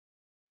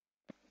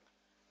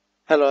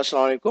Hello,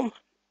 আসসালামু আলাইকুম।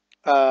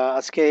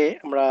 আজকে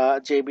আমরা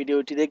যে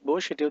ভিডিওটি দেখব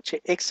সেটি হচ্ছে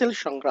এক্সেল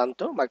সংক্রান্ত,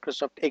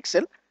 মাইক্রোসফট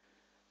এক্সেল।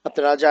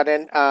 আপনারা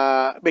জানেন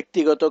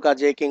ব্যক্তিগত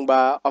কাজে কিংবা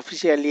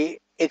অফিসিয়ালি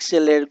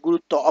এক্সেল এর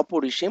গুরুত্ব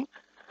অপরিসীম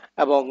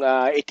এবং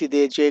এটি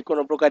দিয়ে যে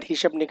কোনো প্রকার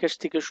হিসাব নিকাশ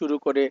থেকে শুরু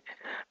করে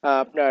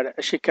আপনার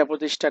শিক্ষা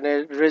প্রতিষ্ঠানের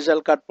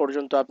রেজাল্ট কার্ড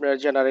পর্যন্ত আপনারা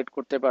জেনারেট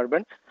করতে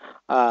পারবেন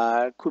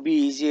খুবই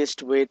ইজিয়েস্ট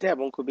ওয়েতে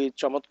এবং খুবই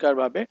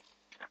চমৎকারভাবে।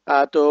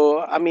 তো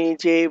আমি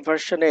যে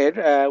ভার্সনের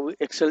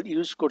এক্সেল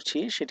ইউজ করছি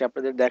সেটা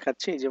আপনাদের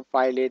দেখাচ্ছি। এই যে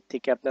ফাইলের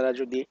থেকে আপনারা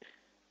যদি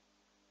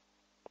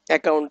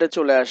অ্যাকাউন্টে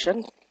চলে আসেন,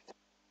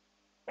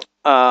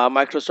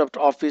 মাইক্রোসফট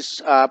অফিস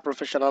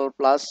প্রফেশনাল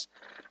প্লাস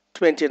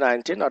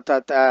 2019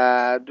 অর্থাৎ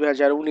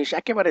 2019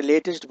 একেবারে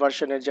লেটেস্ট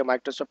ভার্সনের যে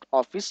মাইক্রোসফট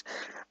অফিস,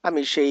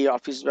 আমি সেই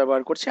অফিস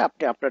ব্যবহার করছি।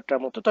 আপনি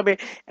আপনারটার মতো, তবে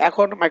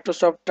এখন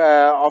মাইক্রোসফট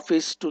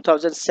অফিস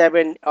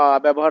 2007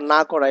 ব্যবহার না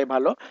করাই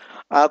ভালো।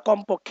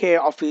 কমপক্ষে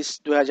অফিস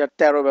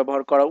 2013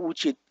 ব্যবহার করা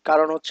উচিত,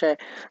 কারণ হচ্ছে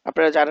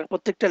আপনারা জানেন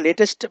প্রত্যেকটা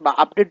লেটেস্ট বা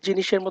আপডেট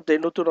জিনিসের মধ্যে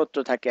নতুনত্ব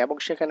থাকে এবং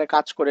সেখানে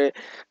কাজ করে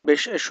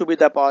বেশ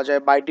সুবিধা পাওয়া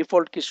যায়। বাই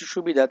ডিফল্ট কিছু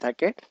সুবিধা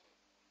থাকে,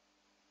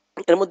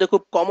 এর মধ্যে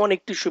খুব কমন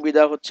একটি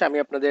সুবিধা হচ্ছে আমি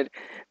আপনাদের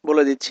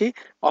বলে দিচ্ছি।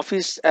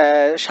 অফিস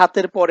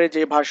 7-এর পরে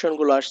যে ভার্সন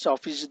গুলো আসছে,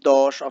 অফিস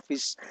 10,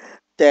 অফিস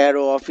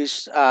 13, অফিস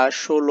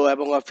 16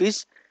 এবং অফিস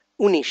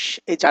 19,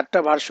 এই 4টা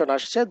ভার্সন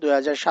আসছে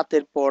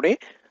 2007-এর পরে।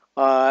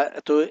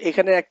 তো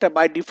এখানে একটা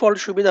বাই ডিফল্ট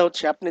সুবিধা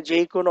হচ্ছে আপনি যে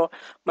কোনো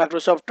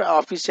মাইক্রোসফট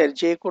অফিসের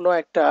যে কোনো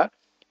একটা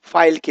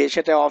ফাইলকে,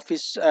 সেটা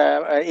অফিস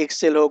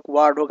এক্সেল হোক,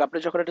 ওয়ার্ড হোক, আপনি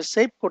যখন এটা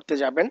সেভ করতে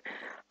যাবেন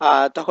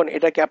তখন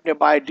এটাকে আপনি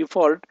বাই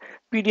ডিফল্ট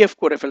পিডিএফ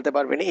করে ফেলতে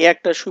পারবেন। এই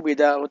একটা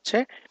সুবিধা হচ্ছে।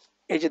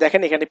 এই যে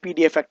দেখেন এখানে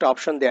পিডিএফ একটা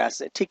অপশন দেয়া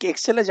আছে, ঠিক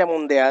এক্সেলে যেমন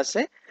দেয়া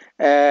আছে,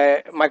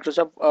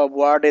 মাইক্রোসফট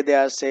ওয়ার্ডে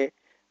দেয়া আছে,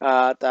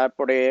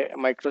 তারপরে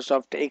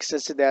মাইক্রোসফট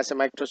এক্সেসে দেয়া আছে,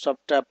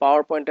 মাইক্রোসফট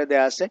পাওয়ার পয়েন্টে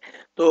দেয়া আছে।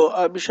 তো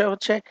বিষয়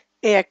হচ্ছে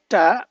এই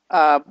একটা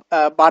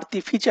বাড়তি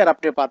ফিচার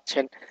আপনি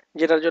পাচ্ছেন,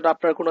 যেটার জন্য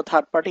আপনার কোনো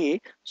থার্ড পার্টি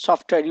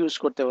সফটওয়্যার ইউজ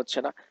করতে হচ্ছে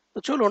না। তো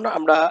চলুন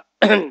আমরা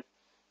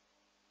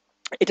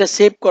এটা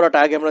সেভ করাটা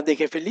আগে আমরা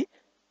দেখে ফেলি।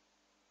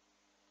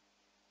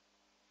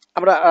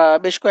 আমরা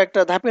বেশ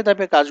কয়েকটা ধাপে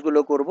ধাপে কাজগুলো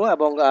করব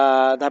এবং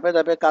ধাপে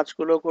ধাপে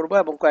কাজগুলো করব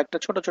এবং কয়েকটা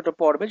ছোট ছোট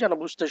পর্বে, যেন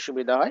বুঝতে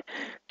সুবিধা হয়।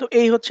 তো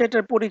এই হচ্ছে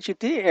এটার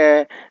পরিচিতি।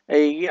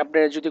 এই আপনি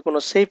যদি কোনো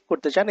সেভ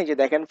করতে চান, এই যে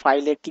দেখেন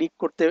ফাইলে ক্লিক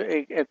করতে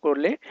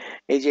করলে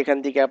এই যে এখান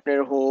থেকে আপনার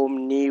হোম,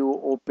 নিউ,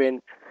 ওপেন,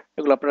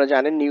 এগুলো আপনারা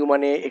জানেন। নিউ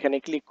মানে এখানে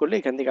ক্লিক করলে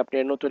এখান থেকে আপনি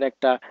নতুন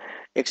একটা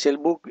এক্সেল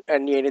বুক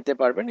নিয়ে নিতে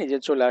পারবেন। এই যে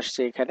চলে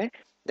আসছে এখানে,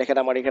 দেখেন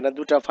আমার এখানে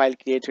দুটো ফাইল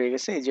ক্রিয়েট হয়ে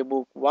গেছে, এই যে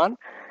বুক 1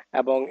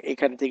 এবং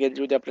এখান থেকে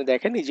যদি আপনি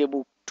দেখেন এই যে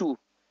বুক 2,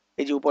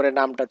 এই যে উপরে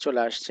নামটা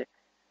চলে আসছে।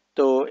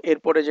 তো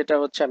এরপরে যেটা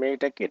হচ্ছে আমি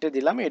এটা কেটে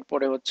দিলাম।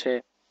 এরপরে হচ্ছে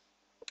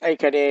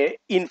এখানে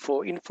ইনফো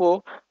ইনফো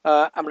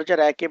আমরা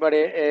যারা একেবারে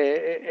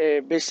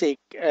বেসিক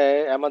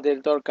আমাদের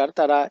দরকার,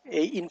 তারা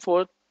এই ইনফো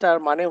তার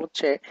মানে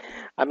হচ্ছে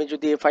আমি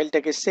যদি এই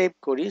ফাইলটাকে সেভ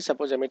করি,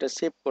 সাপোজ আমি এটা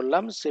সেভ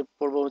করলাম, সেভ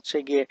করব হচ্ছে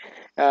গিয়ে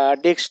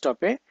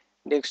ডেস্কটপে।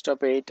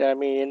 ডেস্কটপে এটা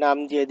আমি নাম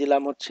দিয়ে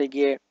দিলাম হচ্ছে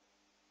গিয়ে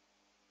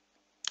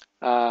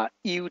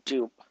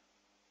ইউটিউব।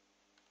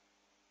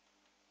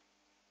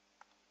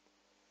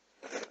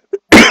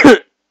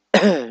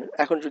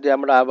 এখন যদি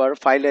আমরা আবার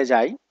ফাইলে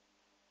যাই,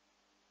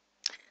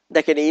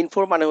 দেখেন ইনফো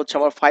মানে হচ্ছে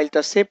আমার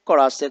ফাইলটা সেভ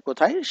করা আছে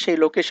কোথায়, সেই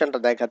লোকেশনটা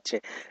দেখাচ্ছে।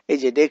 এই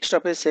যে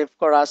ডেস্কটপে সেভ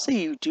করা আছে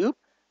ইউটিউব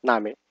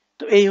নামে।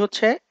 তো এই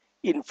হচ্ছে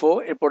ইনফো।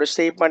 এরপরে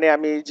সেভ মানে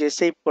আমি যে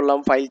সেভ করলাম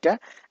ফাইলটা,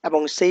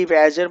 এবং সেভ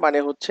অ্যাজ এর মানে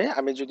হচ্ছে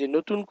আমি যদি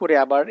নতুন করে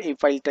আবার এই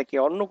ফাইলটাকে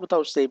অন্য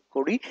কোথাও সেভ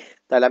করি,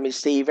 তাহলে আমি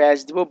সেভ অ্যাজ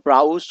দিব।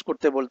 ব্রাউজ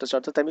করতে বলতেছে,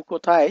 অর্থাৎ আমি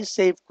কোথায়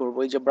সেভ করব,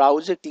 এই যে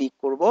ব্রাউজে ক্লিক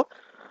করব।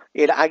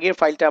 এর আগের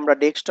ফাইলটা আমরা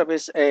ডেস্কটপে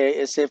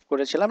সেভ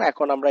করেছিলাম,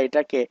 এখন আমরা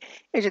এটাকে,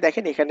 এই যে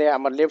দেখেন এখানে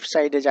আমার লেফট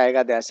সাইডে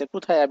জায়গা দেয়া আছে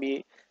কোথায় আমি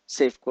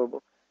সেভ করব।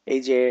 এই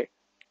যে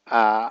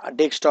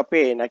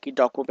ডেস্কটপে নাকি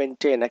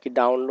ডকুমেন্টে নাকি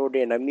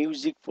ডাউনলোডে না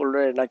মিউজিক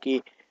ফোল্ডারে নাকি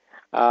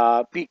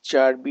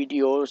পিকচার,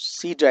 ভিডিও,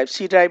 সি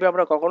ড্রাইভে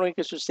আমরা কখনোই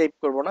কিছু সেভ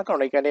করব না,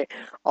 কারণ এখানে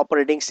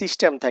অপারেটিং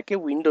সিস্টেম থাকে,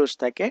 উইন্ডোজ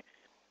থাকে।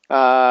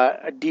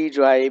 ডি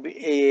ড্রাইভ,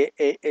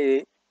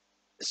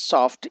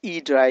 সফট ই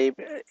ড্রাইভ,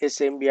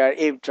 এসএমবিআর,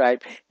 এফ ড্রাইভ,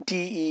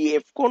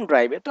 ডিইএফ কোন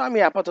ড্রাইভে। তো আমি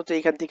আপাতত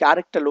এখান থেকে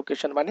আরেকটা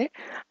লোকেশন মানে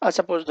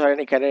সাপোজ ধরেন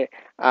এখানে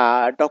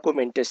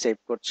ডকুমেন্টে সেভ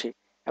করছি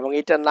এবং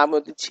এটার নামও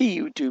দিচ্ছি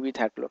ইউটিউবই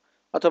থাকলো,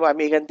 অথবা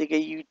আমি এখান থেকে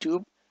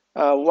ইউটিউব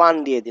 1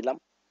 দিয়ে দিলাম,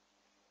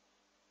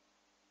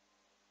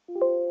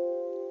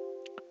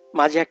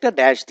 মাঝে একটা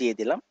ড্যাশ দিয়ে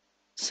দিলাম,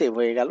 সেভ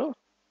হয়ে গেল।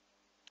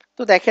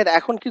 তো দেখেন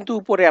এখন কিন্তু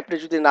উপরে আপনি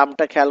যদি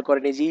নামটা খেয়াল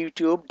করেন, এই যে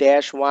ইউটিউব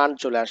ড্যাশ 1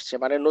 চলে আসছে,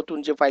 মানে নতুন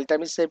যে ফাইলটা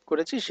আমি সেভ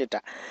করেছি সেটা।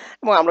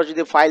 এবং আমরা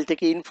যদি ফাইল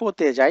থেকে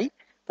ইনফোতে যাই,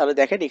 তাহলে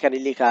দেখেন এখানে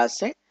লেখা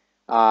আছে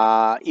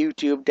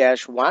ইউটিউব ড্যাশ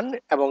 1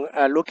 এবং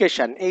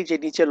লোকেশন, এই যে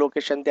নিচে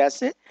লোকেশন দেওয়া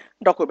আছে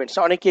ডকুমেন্টস।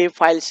 অনেকে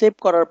ফাইল সেভ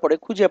করার পরে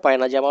খুঁজে পায়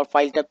না যে আমার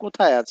ফাইলটা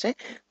কোথায় আছে।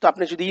 তো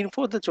আপনি যদি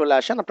ইনফোতে চলে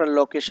আসেন, আপনার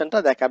লোকেশনটা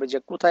দেখাবে যে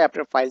কোথায়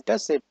আপনার ফাইলটা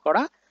সেভ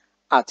করা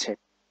আছে।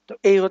 তো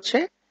এই হচ্ছে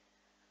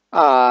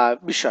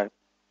বিষয়।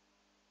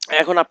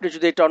 এখন আপনি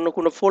যদি এটা অন্য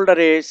কোনো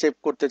ফোল্ডারে সেভ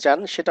করতে চান,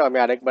 সেটাও আমি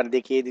আরেকবার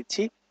দেখিয়ে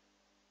দিচ্ছি।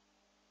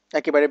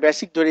 একেবারে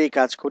বেসিক ধরেই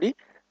কাজ করি।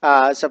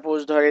 সাপোজ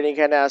ধরেন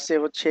এখানে আছে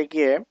হচ্ছে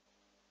গিয়ে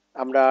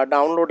আমরা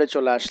ডাউনলোডে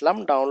চলে আসলাম,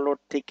 ডাউনলোড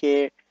থেকে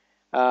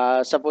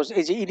সাপোজ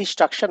এই যে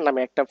ইনস্ট্রাকশন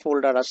নামে একটা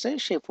ফোল্ডার আছে,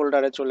 সেই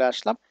ফোল্ডারে চলে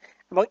আসলাম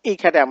এবং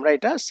এইখানে আমরা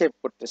এটা সেভ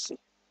করতেছি।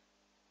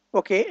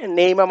 ওকে,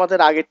 নেম আমাদের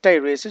আগেরটাই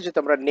রয়েছে যেহেতু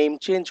আমরা নেম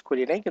চেঞ্জ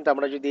করি নাই, কিন্তু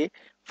আমরা যদি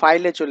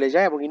ফাইলে চলে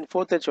যাই এবং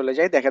ইনফোতে চলে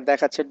যাই,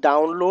 দেখাচ্ছে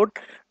ডাউনলোড,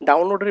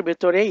 ডাউনলোডের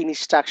ভেতরে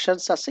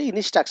ইনস্ট্রাকশনস আছে,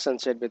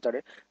 ইনস্ট্রাকশনস এর ভেতরে।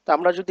 তো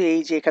আমরা যদি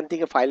এই যে এখান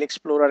থেকে ফাইল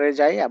এক্সপ্লোরারে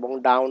যাই এবং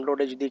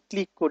ডাউনলোডে যদি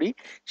ক্লিক করি,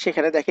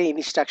 সেখানে দেখে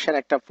ইনস্ট্রাকশন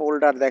একটা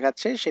ফোল্ডার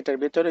দেখাচ্ছে, সেটার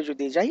ভেতরে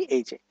যদি যাই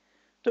এই যে,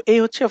 তো এই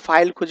হচ্ছে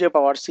ফাইল খুঁজে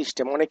পাওয়ার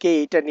সিস্টেম। অনেকে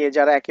এইটা নিয়ে,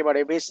 যারা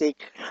একেবারে বেসিক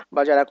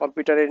বা যারা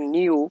কম্পিউটারের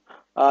নিউ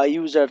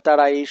ইউজার,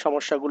 তারা এই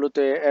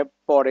সমস্যাগুলোতে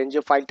পড়েন যে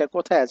ফাইলটা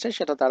কোথায় আছে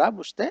সেটা তারা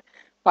বুঝতে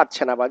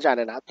পারছে না বা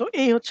জানে না। তো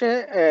এই হচ্ছে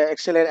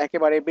এক্সেলের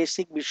একেবারে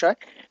বেসিক বিষয়।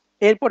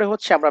 এরপরে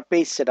হচ্ছে আমরা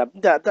পেজ সেটআপ,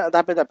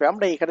 ধাপে ধাপে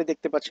আমরা এখানে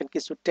দেখতে পাচ্ছেন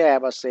কিছু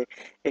ট্যাব আছে,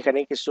 এখানে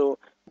কিছু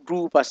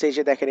গ্রুপ আছে। এই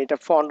যে দেখেন এটা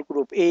ফন্ট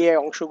গ্রুপ, এই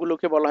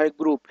অংশগুলোকে বলা হয়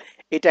গ্রুপ।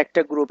 এটা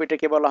একটা গ্রুপ,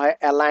 এটাকে বলা হয়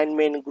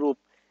অ্যালাইনমেন্ট গ্রুপ।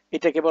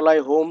 এটাকে বলা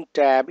হয় home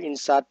tab,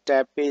 insert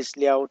tab, page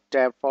layout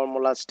tab,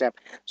 formulas tab.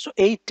 So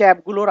এই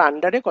ট্যাবগুলোর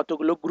আন্ডারে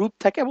কতগুলো গ্রুপ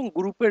থাকে এবং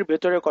গ্রুপের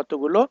ভেতরে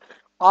কতগুলো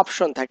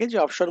অপশন থাকে, যে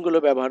অপশনগুলো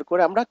ব্যবহার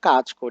করে আমরা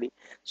কাজ করি।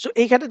 সো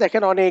এইখানে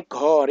দেখেন অনেক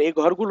ঘর, এই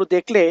ঘরগুলো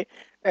দেখলে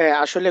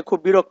আসলে খুব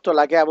বিরক্ত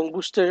লাগে এবং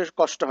বুঝতে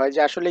কষ্ট হয়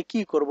যে আসলে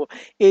কি করব।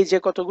 এই যে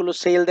কতগুলো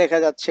সেল দেখা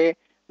যাচ্ছে,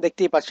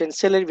 দেখতেই পাচ্ছেন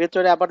সেলের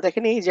ভেতরে আবার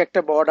দেখেন এই যে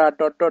একটা বর্ডার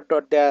ডট ডট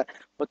ডট দেয়া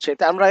হচ্ছে।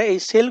 তা আমরা এই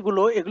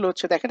সেলগুলো, এগুলো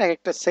হচ্ছে দেখেন এক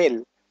একটা সেল,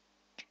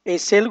 এই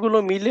সেলগুলো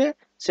মিলে,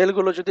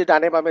 সেলগুলো যদি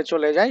ডানে বামে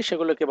চলে যায়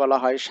সেগুলোকে বলা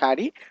হয়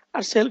সারি,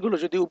 আর সেলগুলো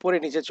যদি উপরে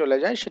নিচে চলে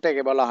যায়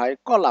সেটাকে বলা হয়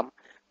কলাম।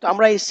 তো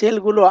আমরা এই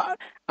সেলগুলো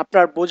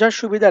আপনার বোঝার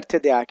সুবিধার্থে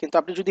দেয়া, কিন্তু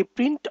আপনি যদি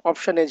প্রিন্ট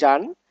অপশনে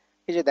যান,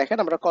 এই যে দেখেন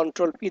আমরা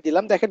কন্ট্রোল পি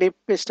দিলাম, দেখেন এই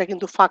পেজটা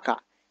কিন্তু ফাঁকা,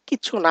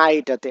 কিচ্ছু নাই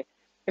এটাতে।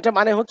 এটা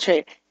মানে হচ্ছে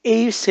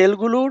এই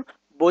সেলগুলোর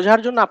বোঝার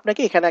জন্য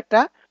আপনাকে এখানে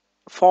একটা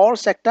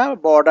ফলস একটা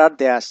বর্ডার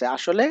দেয়া আছে,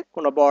 আসলে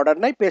কোনো বর্ডার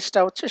নাই, পেজটা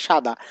হচ্ছে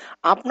সাদা।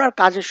 আপনার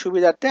কাজের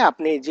সুবিধার্থে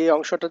আপনি যে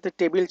অংশটাতে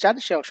টেবিল চান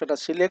সেই অংশটা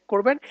সিলেক্ট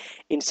করবেন,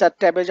 ইনসার্ট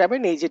ট্যাবে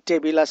যাবেন, এই যে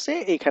টেবিল আছে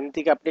এইখান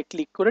থেকে আপনি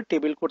ক্লিক করে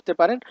টেবিল করতে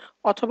পারেন,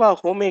 অথবা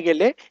হোমে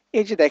গেলে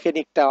এই যে দেখেন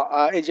একটা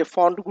এই যে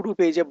ফন্ট গ্রুপ,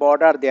 এই যে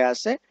বর্ডার দেয়া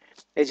আছে,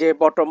 এই যে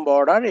বটম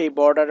বর্ডার, এই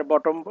বর্ডার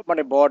বটম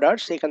মানে বর্ডার,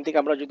 সেখান থেকে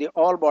আমরা যদি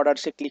অল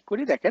বর্ডারসে ক্লিক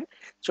করি দেখেন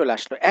চলে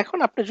আসলো। এখন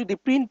আপনি যদি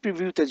প্রিন্ট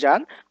প্রিভিউতে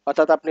যান,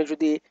 অর্থাৎ আপনি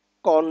যদি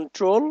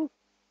control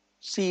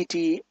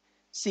city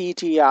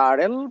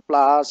Ctrl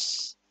plus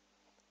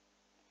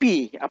P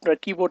আপনার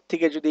কিবোর্ড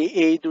থেকে যদি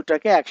এই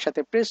দুটাকে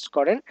একসাথে প্রেস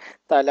করেন,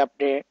 তাহলে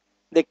আপনি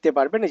দেখতে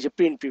পারবেন এই যে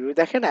প্রিন্ট প্রিভিউ,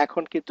 দেখেন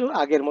এখন কিন্তু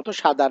আগের মতো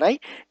সাদা নাই,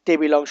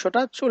 টেবিল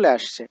অংশটা চলে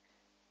আসছে,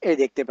 এই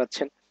দেখতে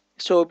পাচ্ছেন।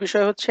 সো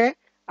বিষয় হচ্ছে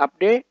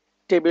আপনি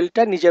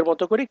টেবিলটা নিজের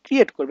মতো করে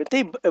ক্রিয়েট করবেন।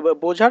 তাই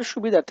বোঝার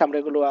সুবিধার্থে আমরা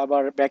এগুলো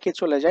আবার ব্যাকে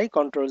চলে যাই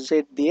কন্ট্রোল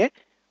জেড দিয়ে।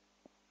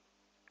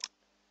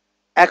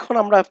 এখন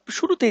আমরা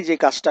শুরুতেই যে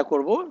কাজটা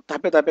করব,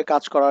 ধাপে ধাপে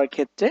কাজ করার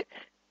ক্ষেত্রে,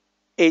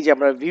 এই যে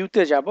আমরা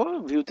ভিউতে যাব,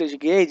 ভিউতে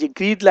গিয়ে এই যে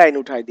গ্রিড লাইন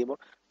উঠাই দিব,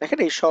 দেখেন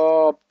এই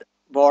সব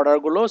বর্ডার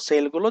গুলো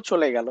সেল গুলো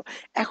চলে গেল।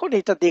 এখন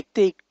এটা দেখতে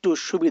একটু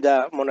সুবিধা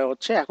মনে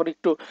হচ্ছে, এখন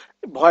একটু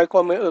ভয়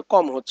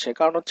কম হচ্ছে,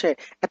 কারণ হচ্ছে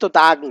এত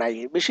দাগ নাই,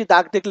 বেশি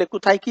দাগ দেখলে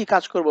কোথায় কি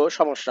কাজ করব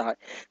সমস্যা হয়।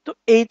 তো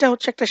এইটা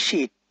হচ্ছে একটা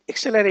শীট,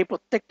 এক্সেলের এই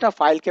প্রত্যেকটা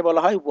ফাইলকে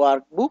বলা হয়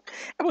ওয়ার্কবুক,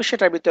 এবং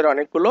সেটার ভিতরে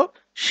অনেকগুলো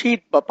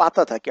শীট বা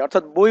পাতা থাকে।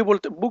 অর্থাৎ বই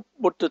বলতে, বুক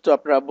বলতে তো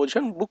আপনারা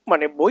বোঝেন, বুক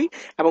মানে বই,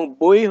 এবং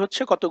বই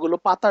হচ্ছে কতগুলো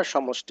পাতার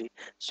সমষ্টি।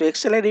 সো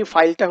এক্সেলের এই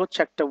ফাইলটা হচ্ছে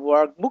একটা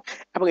ওয়ার্কবুক,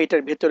 এবং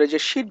এটার ভেতরে যে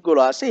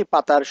শীটগুলো আছে এই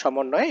পাতার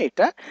সমন্বয়ে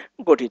এটা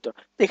গঠিত।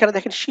 তো এখানে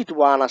দেখেন শীট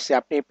 1 আছে,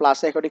 আপনি প্লাস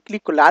আইকনে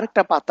ক্লিক করলে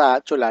আরেকটা পাতা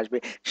চলে আসবে,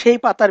 সেই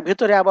পাতার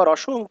ভেতরে আবার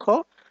অসংখ্য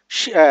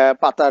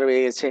পাতা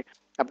রয়েছে।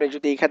 আপনি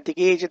যদি এখান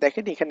থেকে এই যে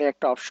দেখেন এখানে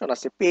একটা অপশন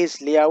আছে পেজ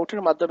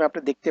লেআউটের মাধ্যমে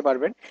আপনি দেখতে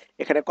পারবেন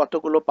এখানে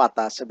কতগুলো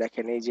পাতা আছে।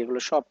 দেখেন এই যেগুলো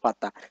সব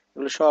পাতা,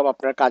 এগুলো সব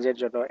আপনার কাজের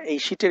জন্য, এই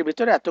শীটের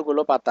ভিতরে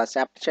এতগুলো পাতা আছে,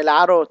 আপনি চাইলে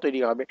আরো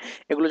তৈরি হবে,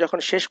 এগুলো যখন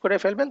শেষ করে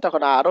ফেলবেন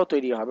তখন আরো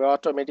তৈরি হবে,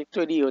 অটোমেটিক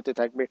তৈরি হতে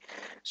থাকবে।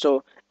 সো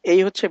এই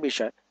হচ্ছে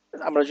বিষয়।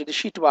 আমরা যদি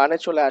শীট 1 এ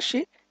চলে আসি,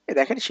 এই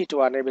দেখেন শীট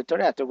 1 এর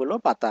ভিতরে এতগুলো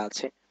পাতা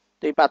আছে।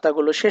 তো এই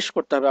পাতাগুলো শেষ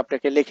করতে হবে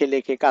আপনাকে লেখে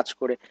লেখে কাজ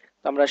করে।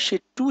 তো আমরা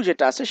শীট 2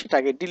 যেটা আছে সেটা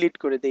আগে ডিলিট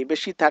করে দেই,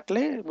 বেশি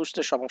থাকলে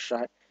বুঝতে সমস্যা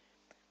হয়।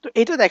 তো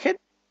এটা দেখেন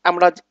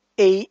আমরা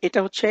এটা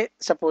হচ্ছে,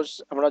 সাপোজ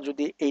আমরা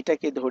যদি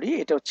এইটাকে ধরি,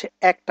 এটা হচ্ছে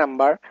 1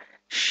 নাম্বার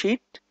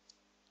শীট,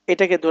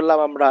 এটাকে ধরলাম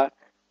আমরা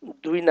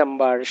 2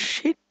 নাম্বার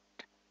শীট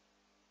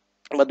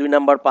বা 2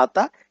 নাম্বার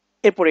পাতা,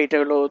 এরপরে এটা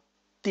হলো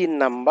 3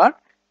 নাম্বার,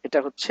 এটা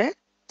হচ্ছে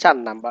 4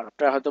 নাম্বার।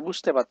 আপনারা হয়তো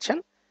বুঝতে পাচ্ছেন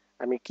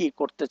আমি কি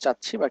করতে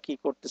চাচ্ছি বা কি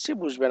করতেছি,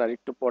 বুঝবেন আর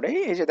একটু পরে।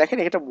 এই যে দেখেন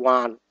এটা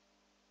 1,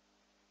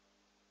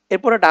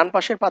 এরপরে ডান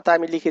পাশের পাতা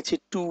আমি লিখেছি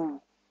 2,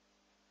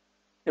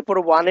 এরপর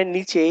 1 এর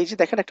নিচে এই যে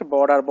দেখেন একটা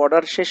বর্ডার,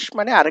 বর্ডার শেষ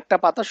মানে আরেকটা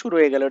পাতা শুরু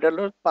হয়ে গেল, এটা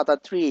হলো পাতা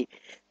 3,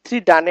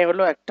 3 ডানে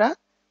হলো একটা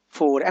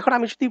 4। এখন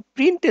আমি যদি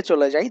প্রিন্টে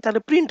চলে যাই তাহলে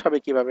প্রিন্ট হবে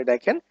কিভাবে,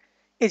 দেখেন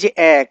এই যে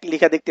 1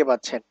 লেখা দেখতে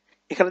পাচ্ছেন,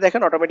 এখানে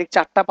দেখেন অটোমেটিক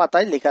 4টা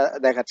পাতায় লেখা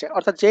দেখাচ্ছে,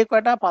 অর্থাৎ যে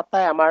কয়টা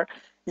পাতায় আমার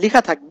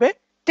লেখা থাকবে,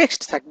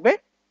 টেক্সট থাকবে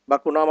বা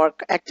কোনো আমার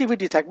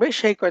অ্যাক্টিভিটি থাকবে,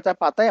 সেই কয়টা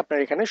পাতায় আপনার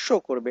এখানে শো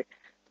করবে।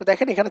 তো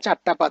দেখেন এখানে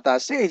 4টা পাতা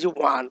আছে, এই যে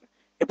 1,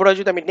 এরপরে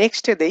যদি আমি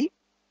নেক্সটে দেই,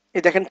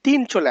 এই দেখেন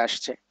 3 চলে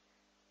আসছে।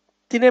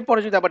 3 পরে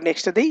যদি আবার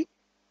নেক্সটে দেই,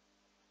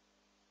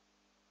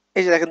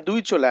 এই যে দেখেন 2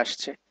 চলে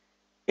আসছে।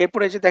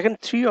 এরপরে এই যে দেখেন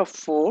 3 অফ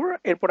 4,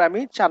 এরপরে আমি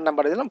 4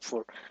 নাম্বারে দিলাম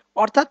 4।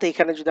 অর্থাৎ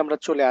এখানে যদি আমরা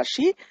চলে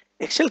আসি,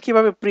 এক্সেল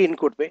কিভাবে প্রিন্ট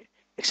করবে?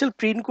 এক্সেল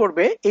প্রিন্ট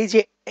করবে এই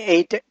যে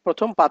এইটা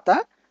প্রথম পাতা,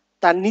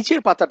 তার নিচের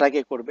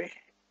পাতাটাকে করবে।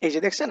 এই যে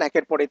দেখছেন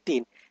একের পরে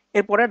 3।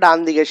 এরপরে ডান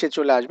দিকে এসে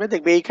চলে আসবে,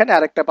 দেখবে এইখানে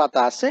আরেকটা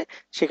পাতা আছে,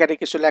 সেখানে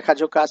কিছু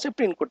লেখাজোখা আছে,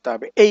 প্রিন্ট করতে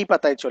হবে, এই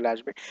পাতায় চলে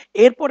আসবে।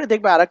 এরপরে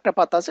দেখবে আরেকটা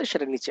পাতা আছে,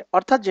 সেটা নিচে।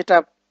 অর্থাৎ যেটা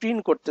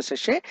প্রিন্ট করতেছে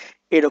সে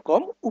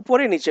এরকম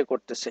উপরে নিচে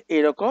করতেছে,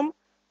 এরকম,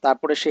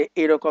 তারপরে সে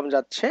এরকম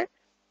যাচ্ছে।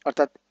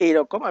 অর্থাৎ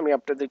এইরকম আমি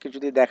আপনাদেরকে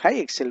যদি দেখাই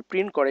এক্সেল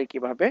প্রিন্ট করে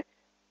কিভাবে,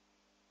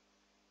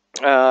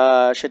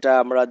 সেটা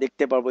আমরা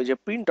দেখতে পারবো যে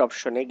প্রিন্ট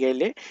অপশনে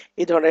গেলে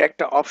এই ধরনের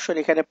একটা অপশন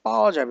এখানে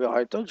পাওয়া যাবে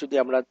হয়তো, যদি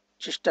আমরা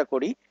চেষ্টা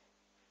করি।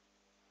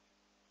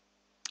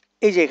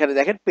 এই যে এখানে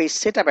দেখেন পেজ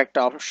সেটআপ একটা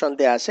অপশন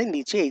দেয়া আছে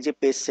নিচে, এই যে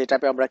পেজ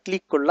সেটআপে আমরা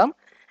ক্লিক করলাম,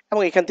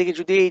 এবং এখান থেকে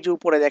যদি এই যে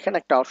উপরে দেখেন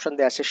একটা অপশন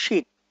দেয়া আছে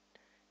শীট,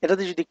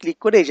 এটাতে যদি ক্লিক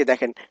করে এই যে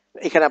দেখেন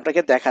এখানে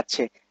আপনাকে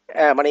দেখাচ্ছে,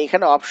 মানে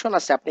এখানে অপশন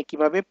আছে আপনি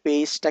কিভাবে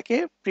পেজটাকে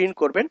প্রিন্ট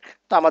করবেন।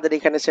 তো আমাদের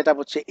এখানে সেটআপ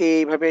হচ্ছে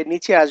এইভাবে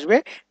নিচে আসবে,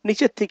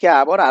 নিচের থেকে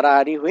আবার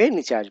আড়াআড়ি হয়ে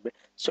নিচে আসবে।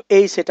 সো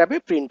এই সেটআপে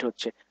প্রিন্ট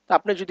হচ্ছে। তো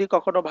আপনি যদি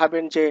কখনো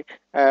ভাবেন যে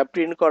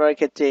প্রিন্ট করার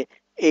ক্ষেত্রে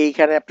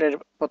এইখানে আপনার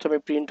প্রথমে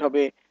প্রিন্ট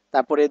হবে,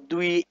 তারপরে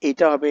 2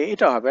 এইটা হবে,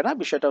 এটা হবে না,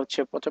 বিষয়টা হচ্ছে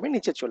প্রথমে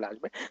নিচে চলে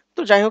আসবে।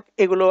 তো যাই হোক,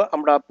 এগুলো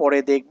আমরা পরে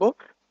দেখব।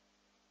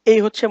 এই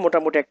হচ্ছে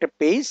মোটামুটি একটা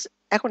পেজ।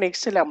 এখন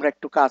এক্সেলে আমরা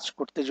একটু কাজ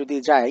করতে যদি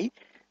যাই,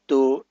 তো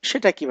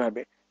সেটা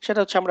কিভাবে? সেটা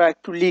হচ্ছে আমরা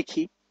একটু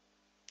লিখি,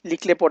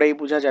 লিখলে পরেই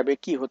বোঝা যাবে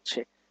কি হচ্ছে।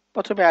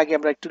 প্রথমে আগে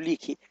আমরা একটু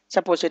লিখি।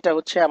 সাপোজ এটা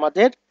হচ্ছে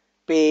আমাদের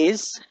পেজ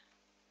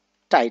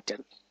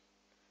টাইটেল,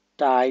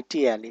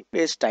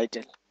 পেজ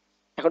টাইটেল।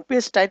 এখন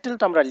পেজ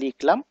টাইটেলটা আমরা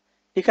লিখলাম,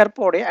 লেখার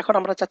পরে এখন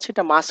আমরা চাচ্ছি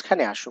এটা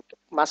মাঝখানে আসুক।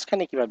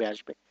 মাঝখানে কিভাবে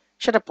আসবে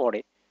সেটা পরে।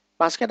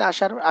 মাঝখানে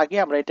আসার আগে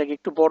আমরা এটাকে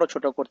একটু বড়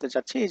ছোট করতে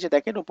চাচ্ছি। এই যে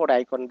দেখেন উপরে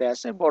আইকন দেয়া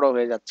আছে, বড়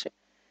হয়ে যাচ্ছে।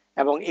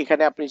 এবং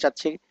এখানে আপনি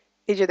চাচ্ছেন,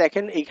 এই যে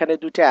দেখেন এইখানে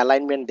দুইটা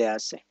অ্যালাইনমেন্ট দেয়া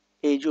আছে,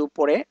 এই যে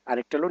উপরে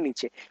আরেকটা হলো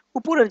নিচে।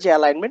 উপরের যে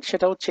অ্যালাইনমেন্ট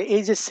সেটা হচ্ছে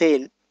এই যে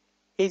সেল,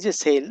 এই যে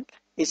সেল,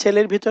 এই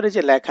সেলের ভিতরে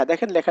যে লেখা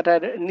দেখেন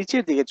লেখাটার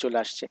নিচের দিকে চলে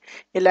আসছে।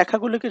 এই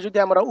লেখাগুলোকে যদি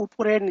আমরা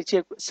উপরে নিচে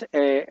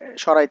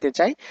সরাইতে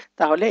চাই,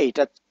 তাহলে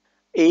এইটা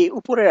এই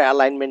উপরের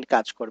অ্যালাইনমেন্ট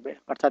কাজ করবে।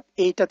 অর্থাৎ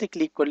এইটাতে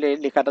ক্লিক করলে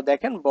লেখাটা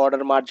দেখেন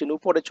বর্ডার মার্জিন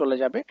উপরে চলে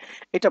যাবে,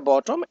 এটা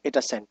বটম,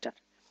 এটা সেন্টার।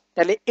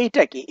 তাহলে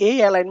এইটা কি, এই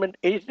অ্যালাইনমেন্ট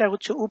এইটা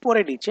হচ্ছে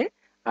উপরে নিচে,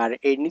 আর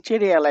এই নিচের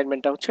এই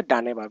অ্যালাইনমেন্টটা হচ্ছে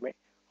ডানে বামে।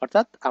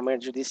 অর্থাৎ আমার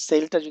যদি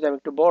সেলটা যদি আমি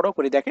একটু বড়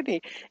করি, দেখেন এই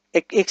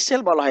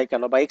এক্সেল বলা হয়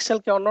কেন, বা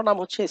এক্সেলকে অন্য নাম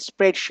হচ্ছে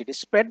স্প্রেডশিট।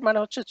 স্প্রেড মানে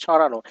হচ্ছে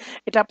ছড়ানো।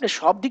 এটা আপনি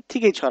সব দিক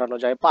থেকেই ছড়ানো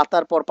যায়,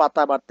 পাতার পর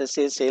পাতা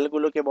বাড়তেছে,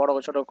 সেলগুলোকে বড়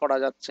ছোট করা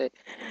যাচ্ছে,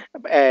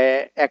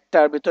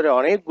 একটার ভিতরে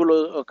অনেকগুলো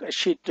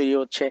শীট তৈরি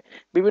হচ্ছে,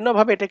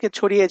 বিভিন্নভাবে এটাকে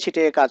ছড়িয়ে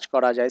ছিটিয়ে কাজ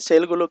করা যায়,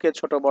 সেলগুলোকে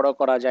ছোট বড়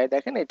করা যায়।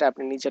 দেখেন এটা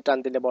আপনি নিচে টান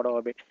দিলে বড়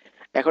হবে।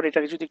 এখন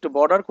এটাকে যদি একটু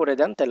বর্ডার করে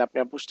দেন তাহলে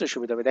আপনার বুঝতে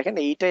সুবিধা হবে। দেখেন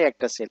এইটাই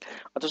একটা সেল,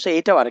 অথচ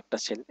এইটাও আরেকটা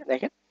সেল।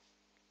 দেখেন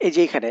এই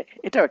যে এখানে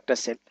এটাও একটা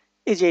সেল,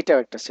 এই যে এটাও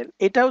একটা সেল,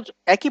 এটাও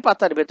একই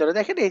পাতার ভেতরে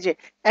দেখেন, এই যে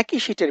একই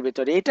শীটের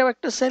ভেতরে এটাও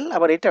একটা সেল,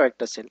 আবার এটাও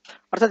একটা সেল।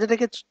 অর্থাৎ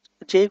এটাকে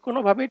যে কোনো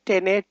ভাবে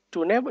টেনে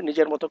টুনে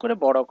নিজের মতো করে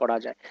বড় করা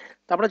যায়।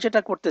 তো আমরা যেটা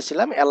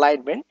করতেছিলাম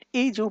অ্যালাইনমেন্ট,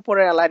 এই যে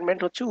উপরের অ্যালাইনমেন্ট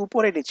হচ্ছে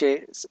উপরে নিচে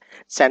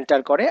সেন্টার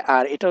করে,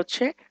 আর এটা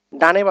হচ্ছে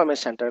ডানে বামে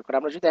সেন্টার করে।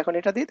 আমরা যদি এখন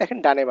এটা দিই, দেখেন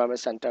ডানে বামে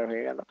সেন্টার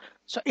হয়ে গেল।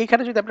 সো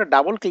এখানে যদি আপনি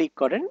ডাবল ক্লিক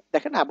করেন,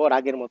 দেখেন আবার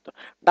আগের মতো।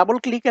 ডাবল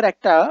ক্লিকের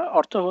একটা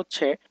অর্থ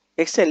হচ্ছে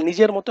এক্সেল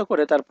নিজের মতো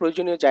করে তার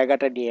প্রয়োজনীয়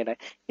জায়গাটা নিয়ে নেয়।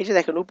 এই যে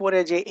দেখেন উপরে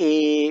যে এ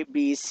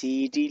বি সি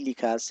ডি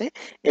লেখা আছে,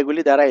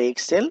 এগুলি দ্বারা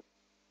এক্সেল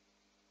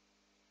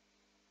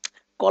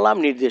কলাম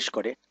নির্দেশ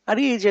করে। আর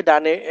এই যে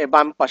ডানে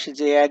বাম পাশে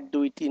যে 1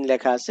 2 3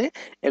 লেখা আছে,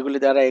 এগুলি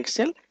দ্বারা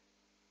এক্সেল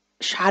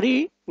সারি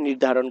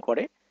নির্ধারণ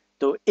করে।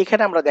 তো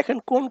এখানে আমরা দেখেন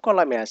কোন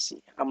কলামে আছি,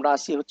 আমরা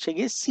আছি হচ্ছে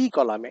গিয়ে সি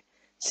কলামে।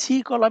 সি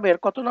কলামের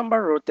কত নাম্বার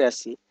রোতে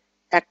আছি?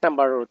 1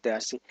 নাম্বার রোতে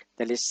আছি।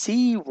 তাহলে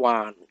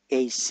C1,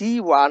 এই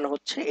C1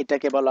 হচ্ছে,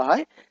 এটাকে বলা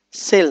হয়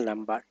সেল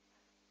নাম্বার।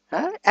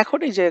 হ্যাঁ, এখন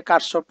এই যে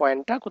কার্সর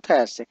পয়েন্টটা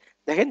কোথায় আছে,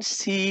 দেখেন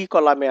সি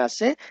কলামে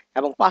আছে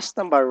এবং 5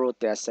 নাম্বার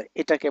রোতে আছে,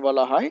 এটাকে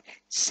বলা হয়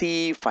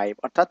C5।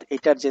 অর্থাৎ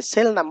এটার যে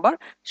সেল নাম্বার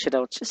সেটা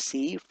হচ্ছে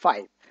C5।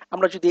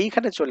 আমরা যদি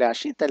এইখানে চলে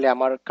আসি, তাহলে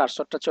আমার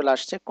কার্সরটা চলে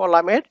আসছে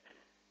কলামের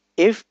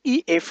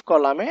এফ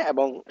কলামে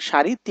এবং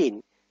সারি 3।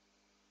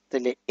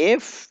 তাহলে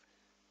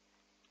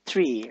F3,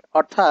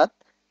 অর্থাৎ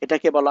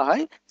এটাকে বলা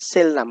হয়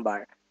সেল নাম্বার।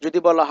 যদি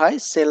বলা হয়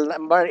সেল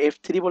নাম্বার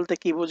F3 বলতে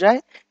কি বোঝায়?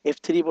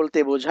 F3 বলতে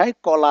বোঝায়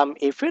কলাম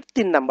F এর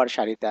 3 নাম্বার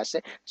সারিতে আছে।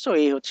 সো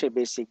এই হচ্ছে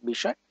বেসিক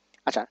বিষয়।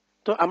 আচ্ছা,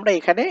 তো আমরা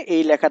এখানে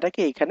এই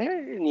লেখাটাকে এখানে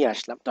নিয়ে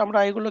আসলাম। তো আমরা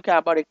এগুলোকে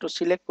আবার একটু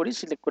সিলেক্ট করি,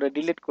 সিলেক্ট করে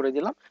ডিলিট করে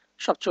দিলাম,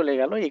 সব চলে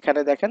গেল।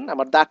 এখানে দেখেন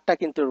আমার দাগটা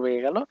কিন্তু রয়ে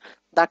গেল।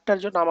 দাগটার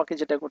জন্য আমাকে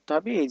যেটা করতে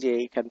হবে, এই যে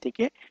এখান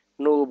থেকে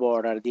নো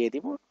বর্ডার দিয়ে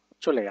দিব,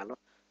 চলে গেল।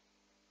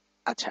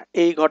 আচ্ছা,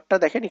 এই ঘরটা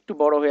দেখেন একটু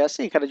বড় হয়ে আছে।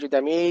 এখানে যদি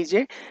আমি এই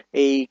যে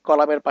এই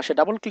কলামের পাশে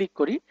ডাবল ক্লিক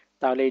করি,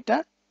 তাহলে এটা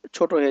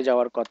ছোট হয়ে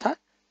যাওয়ার কথা,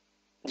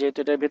 যেহেতু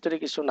এটার ভেতরে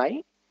কিছু নাই।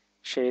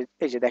 সে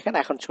এই যে দেখেন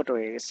এখন ছোট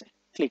হয়ে গেছে।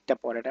 ক্লিকটা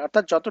পড়ে না,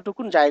 অর্থাৎ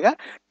যতটুকুন জায়গা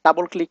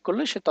ডাবল ক্লিক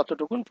করলে সে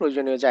ততটুকুন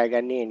প্রয়োজনীয় জায়গা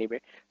নিয়ে নিবে।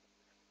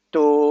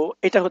 তো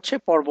এটা হচ্ছে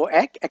পর্ব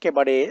এক,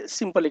 একেবারে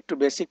সিম্পল একটু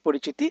বেসিক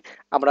পরিচিতি।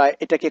 আমরা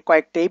এটাকে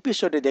কয়েকটা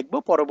এপিসোডে দেখব।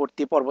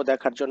 পরবর্তী পর্ব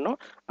দেখার জন্য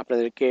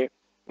আপনাদেরকে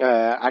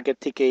আগের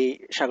থেকেই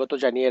স্বাগত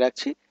জানিয়ে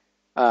রাখছি।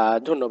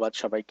 ধন্যবাদ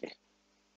সবাইকে।